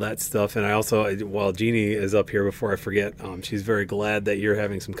loops and all that stuff, and I also, while Jeannie is up here, before I forget, she's very glad that you're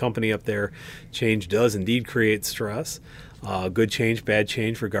having some company up there. Change does indeed create stress. Good change, bad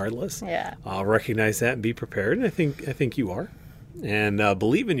change, regardless. Yeah. Recognize that and be prepared, and I think you are. And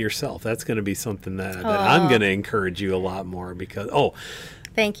believe in yourself. That's going to be something that I'm going to encourage you a lot more, because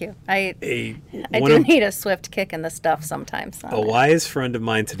thank you. I do need a swift kick in the stuff sometimes. A wise friend of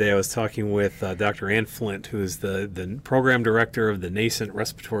mine today, I was talking with Dr. Ann Flint, who is the program director of the nascent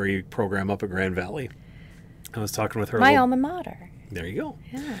respiratory program up at Grand Valley. I was talking with her. My alma mater. There you go.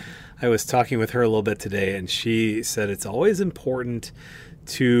 Yeah. I was talking with her a little bit today, and she said it's always important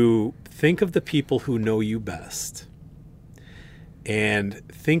to think of the people who know you best and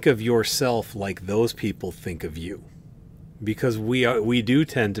think of yourself like those people think of you. Because we do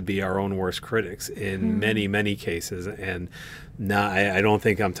tend to be our own worst critics in many cases, and I don't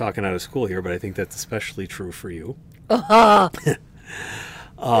think I'm talking out of school here, but I think that's especially true for you.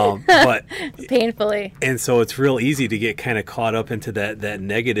 But painfully. And so it's real easy to get kind of caught up into that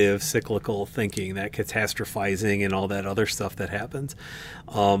negative cyclical thinking, that catastrophizing and all that other stuff that happens.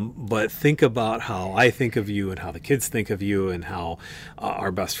 But think about how I think of you and how the kids think of you and how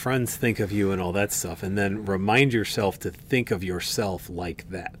our best friends think of you and all that stuff. And then remind yourself to think of yourself like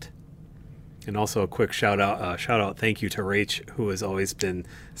that. And also a quick shout out, thank you to Rach, who has always been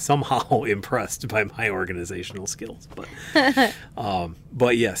somehow impressed by my organizational skills. But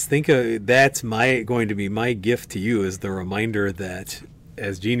yes, that's going to be my gift to you, is the reminder that,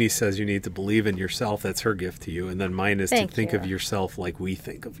 as Jeannie says, you need to believe in yourself. That's her gift to you, and then mine is to think of yourself like we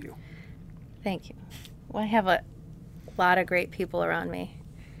think of you. Thank you. Well, I have a lot of great people around me,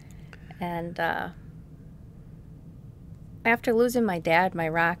 and after losing my dad, my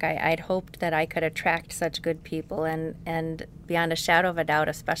rock, I'd hoped that I could attract such good people, and beyond a shadow of a doubt,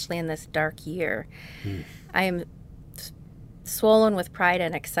 especially in this dark year, I am swollen with pride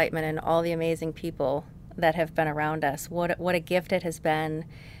and excitement in all the amazing people that have been around us. What a gift it has been,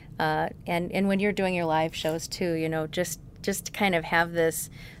 and when you're doing your live shows too, you know, just to kind of have this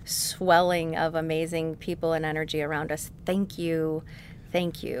swelling of amazing people and energy around us. Thank you.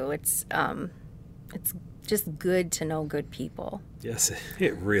 It's just good to know good people. Yes,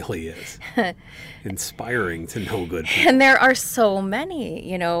 it really is. Inspiring to know good people. And there are so many,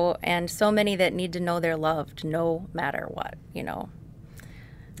 you know, and so many that need to know they're loved no matter what, you know.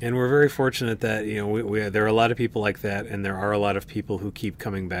 And we're very fortunate that, you know, there are a lot of people like that, and there are a lot of people who keep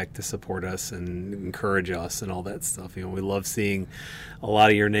coming back to support us and encourage us and all that stuff. You know, we love seeing a lot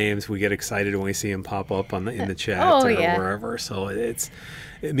of your names. We get excited when we see them pop up in the chat wherever. So it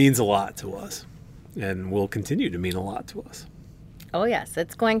means a lot to us. And will continue to mean a lot to us. Oh, yes.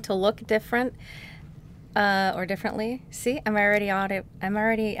 It's going to look different or differently. See, I'm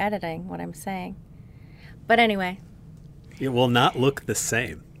already editing what I'm saying. But anyway. It will not look the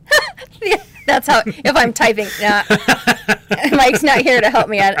same. Yeah, that's how, if I'm typing. Mike's not here to help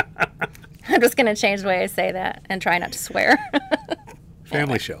me edit. I'm just going to change the way I say that and try not to swear.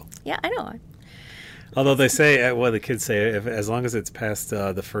 Family show. Yeah, I know. Although they say, well, the kids say, as long as it's past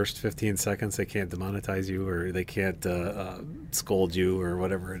the first 15 seconds, they can't demonetize you or they can't scold you or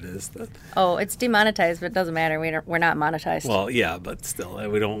whatever it is. Oh, it's demonetized, but it doesn't matter. We're not monetized. Well, yeah, but still,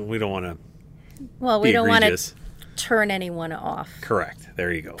 we don't want to. Well, we don't want to turn anyone off. Correct.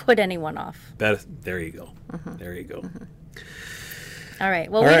 There you go. Put anyone off. There you go. There you go. All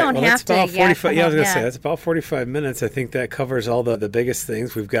right. Well, we don't have to. Yeah, I was going to say, that's about 45 minutes. I think that covers all the biggest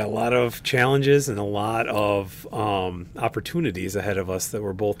things. We've got a lot of challenges and a lot of opportunities ahead of us that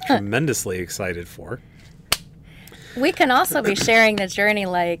we're both tremendously excited for. We can also be sharing the journey,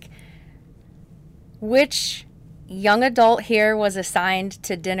 like which young adult here was assigned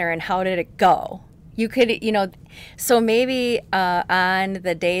to dinner and how did it go? You could, so maybe on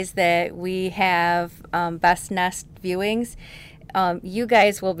the days that we have Best Nest viewings, you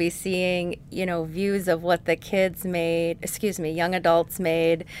guys will be seeing, views of what the kids made, young adults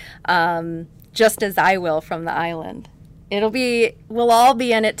made, just as I will from the island. We'll all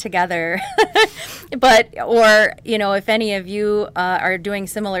be in it together. If any of you are doing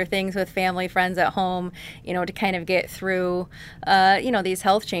similar things with family, friends at home, to kind of get through, these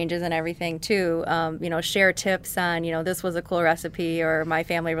health changes and everything too, share tips on, this was a cool recipe or my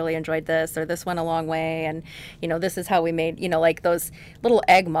family really enjoyed this or this went a long way. And, this is how we made, like those little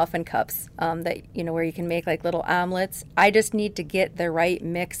egg muffin cups that, where you can make like little omelets. I just need to get the right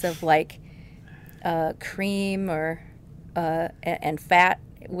mix of like cream or and fat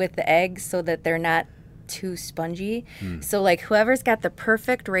with the eggs so that they're not too spongy. So like whoever's got the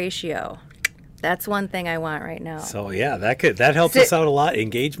perfect ratio, that's one thing I want right now. So yeah, that helps us out a lot.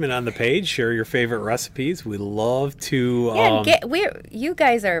 Engagement on the page, share your favorite recipes. We love to you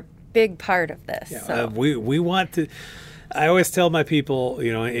guys are a big part of this. Yeah, so. We want to. I always tell my people,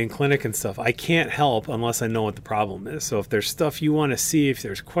 in clinic and stuff, I can't help unless I know what the problem is. So if there's stuff you want to see, if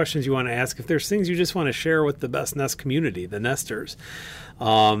there's questions you want to ask, if there's things you just want to share with the Best Nest community, the nesters,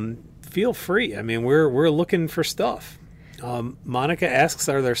 feel free. I mean, we're looking for stuff. Monica asks,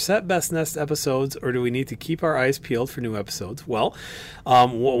 are there set Best Nest episodes or do we need to keep our eyes peeled for new episodes? Well,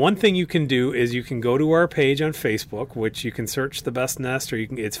 one thing you can do is you can go to our page on Facebook, which you can search The Best Nest, or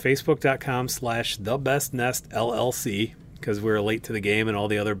it's facebook.com/TheBestNestLLC, because we're late to the game and all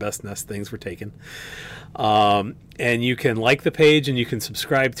the other Best Nest things were taken. And you can like the page and you can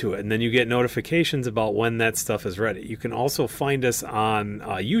subscribe to it, and then you get notifications about when that stuff is ready. You can also find us on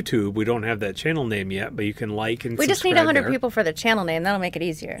YouTube. We don't have that channel name yet, but you can like and subscribe. We just need 100 people for the channel name. That'll make it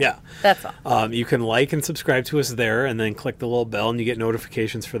easier. Yeah. That's all. You can like and subscribe to us there, and then click the little bell and you get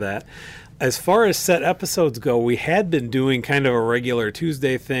notifications for that. As far as set episodes go, we had been doing kind of a regular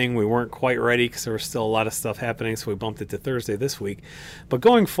Tuesday thing. We weren't quite ready because there was still a lot of stuff happening, so we bumped it to Thursday this week. But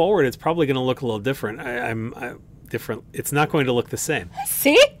going forward, it's probably going to look a little different. Different. It's not going to look the same.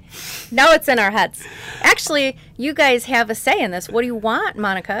 See? Now it's in our heads. Actually, you guys have a say in this. What do you want,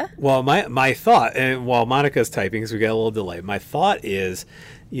 Monica? Well, my thought, and while Monica's typing, because we got a little delay, my thought is,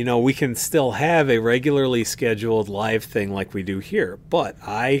 we can still have a regularly scheduled live thing like we do here, but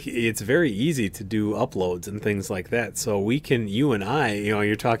it's very easy to do uploads and things like that. So we can, you and I,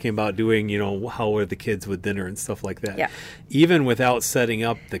 you're talking about doing, how are the kids with dinner and stuff like that. Yeah. Even without setting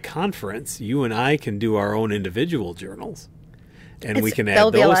up the conference, you and I can do our own individual journals. And we can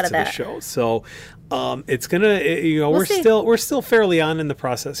add those to the show. So it's gonna, we're still fairly on in the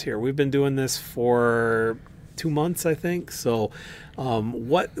process here. We've been doing this for 2 months, I think. So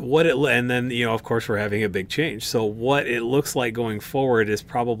and then of course we're having a big change. So what it looks like going forward is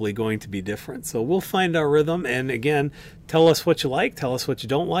probably going to be different. So we'll find our rhythm. And again, tell us what you like, tell us what you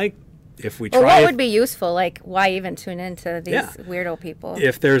don't like. If we try, what would be useful? Like, why even tune into these weirdo people?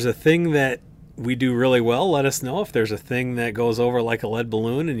 If there's a thing that we do really well, let us know. If there's a thing that goes over like a lead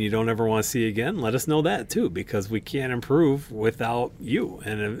balloon and you don't ever want to see again, let us know that too, because we can't improve without you.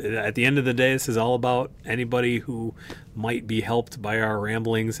 And at the end of the day, this is all about anybody who might be helped by our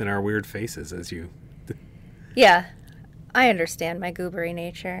ramblings and our weird faces as you. Yeah, I understand my goobery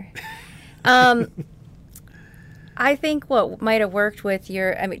nature. I think what might have worked with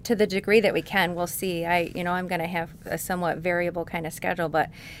to the degree that we can, we'll see. I'm going to have a somewhat variable kind of schedule, but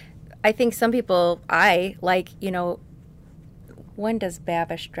I think some people, when does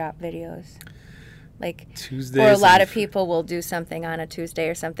Babish drop videos? Like Tuesdays. Or a lot of people will do something on a Tuesday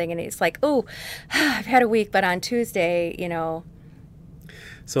or something, and it's like, oh, I've had a week, but on Tuesday,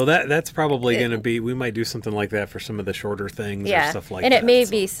 So that's probably going to be, we might do something like that for some of the shorter things or stuff like that. And it may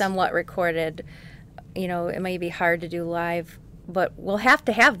be somewhat recorded. It may be hard to do live but we'll have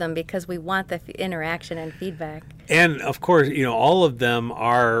to have them because we want the interaction and feedback. And of course, all of them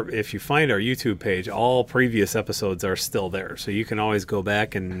are, if you find our YouTube page, all previous episodes are still there. So you can always go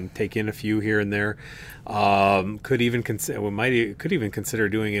back and take in a few here and there. Could even consider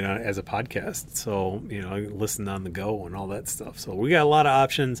doing it as a podcast. So, listen on the go and all that stuff. So we got a lot of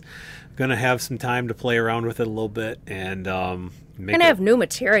options. Going to have some time to play around with it a little bit and We're going to have new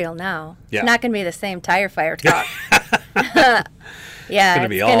material now. Yeah. It's not going to be the same tire fire talk. Yeah, it's going to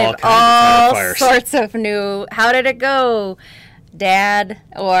be all sorts of new. How did it go, Dad?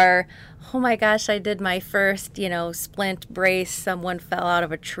 Or, oh my gosh, I did my first, splint brace. Someone fell out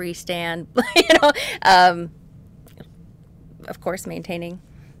of a tree stand. Of course, maintaining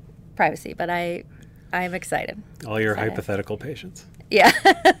privacy. But I'm excited. All your hypothetical patients. Yeah.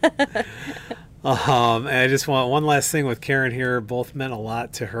 And I just want one last thing with Karen here. Both meant a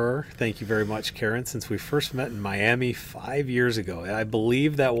lot to her. Thank you very much, Karen. Since we first met in Miami 5 years ago, I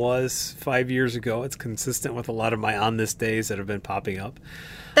believe that was 5 years ago. It's consistent with a lot of my on this days that have been popping up.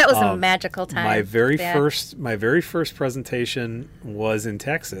 That was a magical time. My very first presentation was in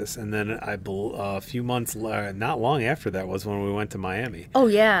Texas, and then a few months, not long after that, was when we went to Miami. Oh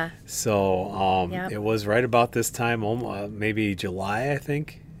yeah. So Yep. It was right about this time, maybe July, I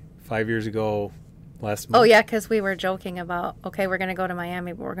think. 5 years ago last month. Oh, yeah, because we were joking about, okay, we're going to go to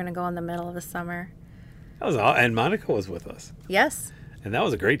Miami, but we're going to go in the middle of the summer. And Monica was with us. Yes. And that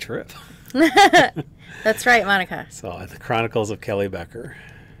was a great trip. That's right, Monica. So, The Chronicles of Kelly Becker.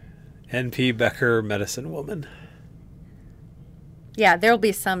 N.P. Becker, Medicine Woman. Yeah, there'll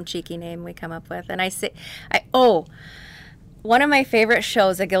be some cheeky name we come up with. And one of my favorite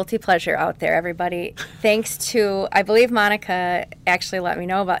shows, a guilty pleasure out there, everybody, thanks to, I believe Monica actually let me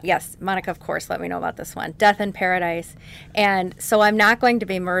know about, yes, Monica, of course, let me know about this one, Death in Paradise. And so I'm not going to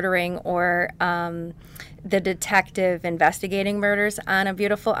be murdering or the detective investigating murders on a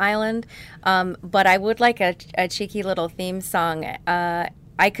beautiful island, but I would like a cheeky little theme song.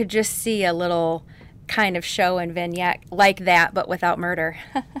 I could just see a little kind of show and vignette like that, but without murder.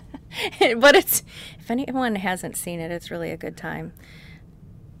 But if anyone hasn't seen it, it's really a good time.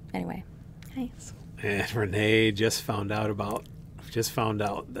 Anyway, hi. And Renee just found out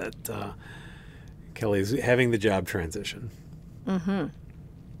that Kelly's having the job transition. Mm-hmm.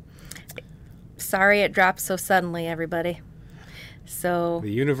 Sorry it dropped so suddenly, everybody. So the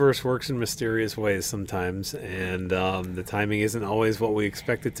universe works in mysterious ways sometimes, and the timing isn't always what we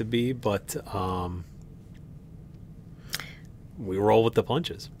expect it to be, but we roll with the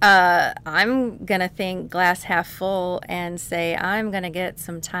punches. I'm going to think glass half full and say I'm going to get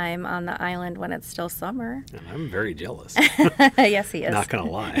some time on the island when it's still summer. And I'm very jealous. Yes, he is. Not going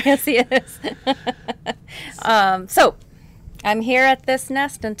to lie. Yes, he is. So I'm here at this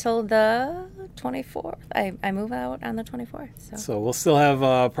nest until the 24th. I move out on the 24th. So we'll still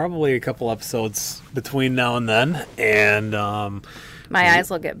have probably a couple episodes between now and then. And my eyes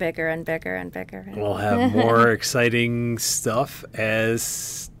will get bigger and bigger and bigger. We'll have more exciting stuff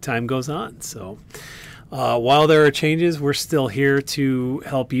as time goes on. So while there are changes, we're still here to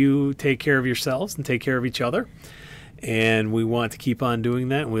help you take care of yourselves and take care of each other. And we want to keep on doing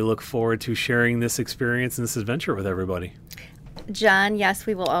that. And we look forward to sharing this experience and this adventure with everybody. John, yes,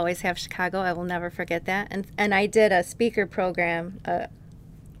 we will always have Chicago. I will never forget that. And I did a speaker program, a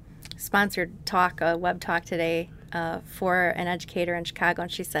sponsored talk, a web talk today, for an educator in Chicago,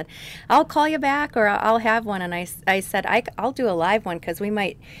 and she said, I'll call you back or I'll have one. And I said, I'll do a live one because we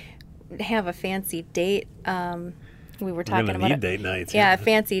might have a fancy date. We were talking about date nights. Yeah, a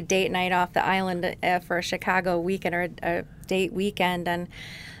fancy date night off the island for a Chicago weekend or a date weekend. And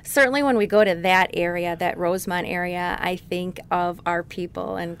certainly when we go to that area, that Rosemont area, I think of our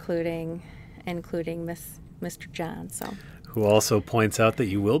people, including Mr. John. So. Who also points out that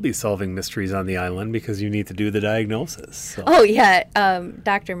you will be solving mysteries on the island because you need to do the diagnosis. So. Oh yeah,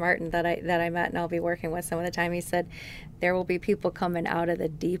 Dr. Martin that I met and I'll be working with some of the time. He said there will be people coming out of the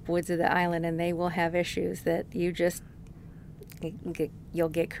deep woods of the island and they will have issues that you'll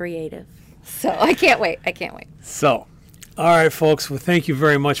get creative. So I can't wait. So. All right, folks. Well, thank you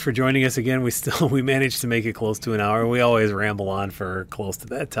very much for joining us again. We managed to make it close to an hour. We always ramble on for close to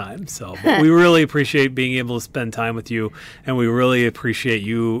that time. But we really appreciate being able to spend time with you, and we really appreciate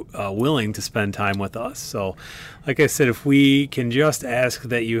you willing to spend time with us. So, like I said, if we can just ask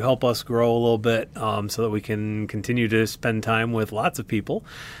that you help us grow a little bit, so that we can continue to spend time with lots of people,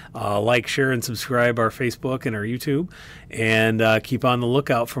 like, share, and subscribe our Facebook and our YouTube, and keep on the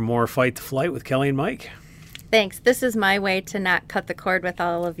lookout for more Fight to Flight with Kelly and Mike. Thanks. This is my way to not cut the cord with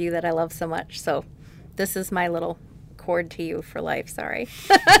all of you that I love so much. So this is my little cord to you for life. Sorry.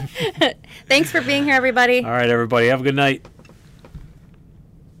 Thanks for being here, everybody. All right, everybody. Have a good night.